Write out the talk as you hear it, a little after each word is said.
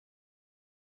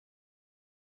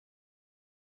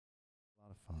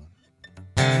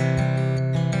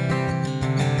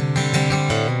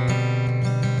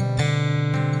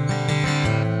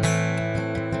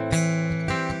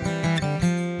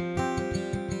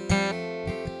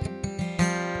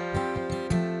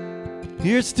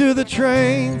Here's to the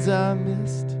trains I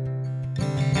missed,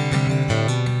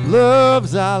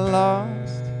 loves I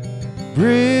lost,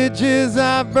 bridges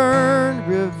I burned,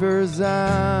 rivers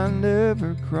I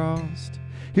never crossed.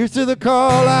 Here's to the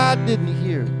call I didn't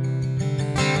hear,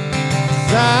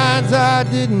 signs I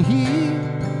didn't hear,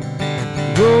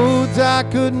 roads I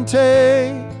couldn't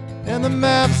take, and the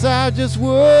maps I just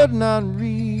would not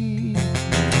read.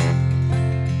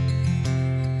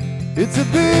 It's a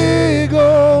big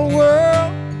old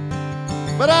world,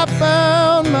 but I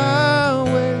found my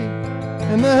way,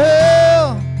 and the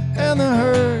hell and the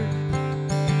hurt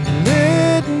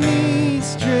led me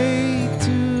straight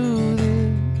to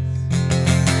this.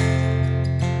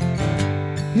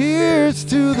 Here's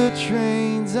to the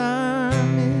trains I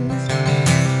missed.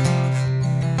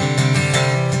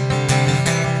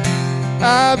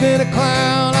 I've been a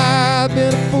clown, I've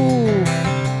been a fool,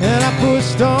 and I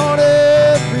pushed on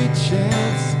every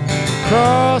chance,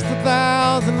 crossed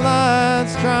 1,000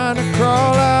 lines trying to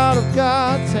crawl out of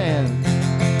God's hands.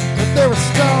 But there were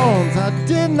stones I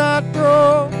did not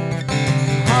throw,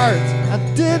 hearts I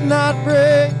did not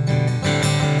break,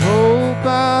 hope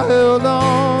I held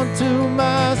on to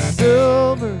my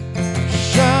silver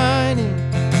shining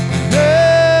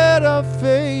thread of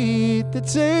faith.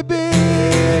 It's a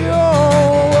big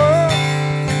old world,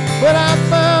 but I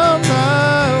found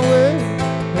my way,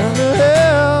 and the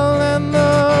hell and the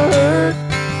hurt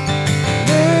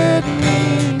led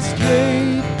me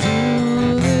straight to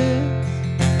this.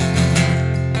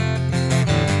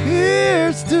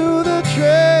 Here's to the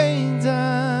trains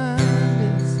I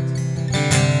missed.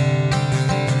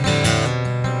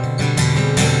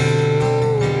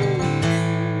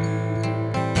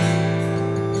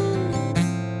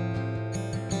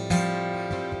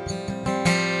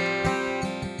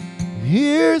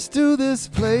 Here's to this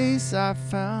place I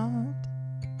found,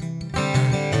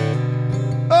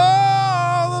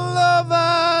 all the love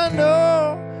I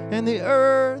know, and the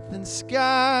earth and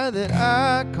sky that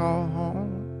I call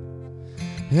home,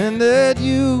 and that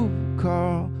you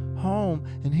call home.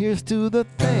 And here's to the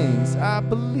things I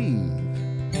believe,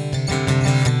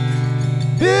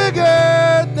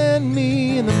 bigger than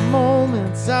me, in the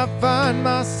moments I find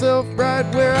myself right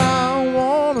where I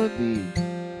wanna be.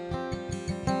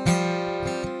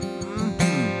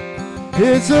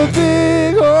 It's a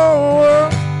big old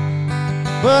world,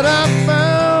 but I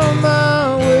found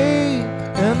my way,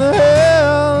 and the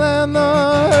hell and the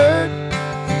hurt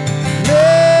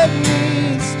led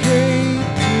me straight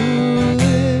to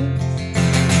this.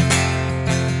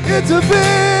 It's a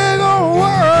big old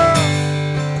world,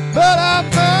 but I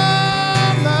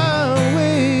found my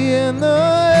way, and the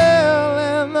hell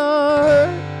and the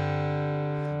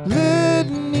hurt led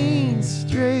me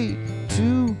straight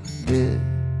to this.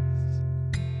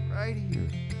 Right here.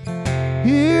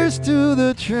 Here's to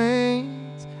the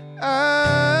trains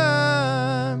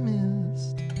I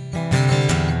missed.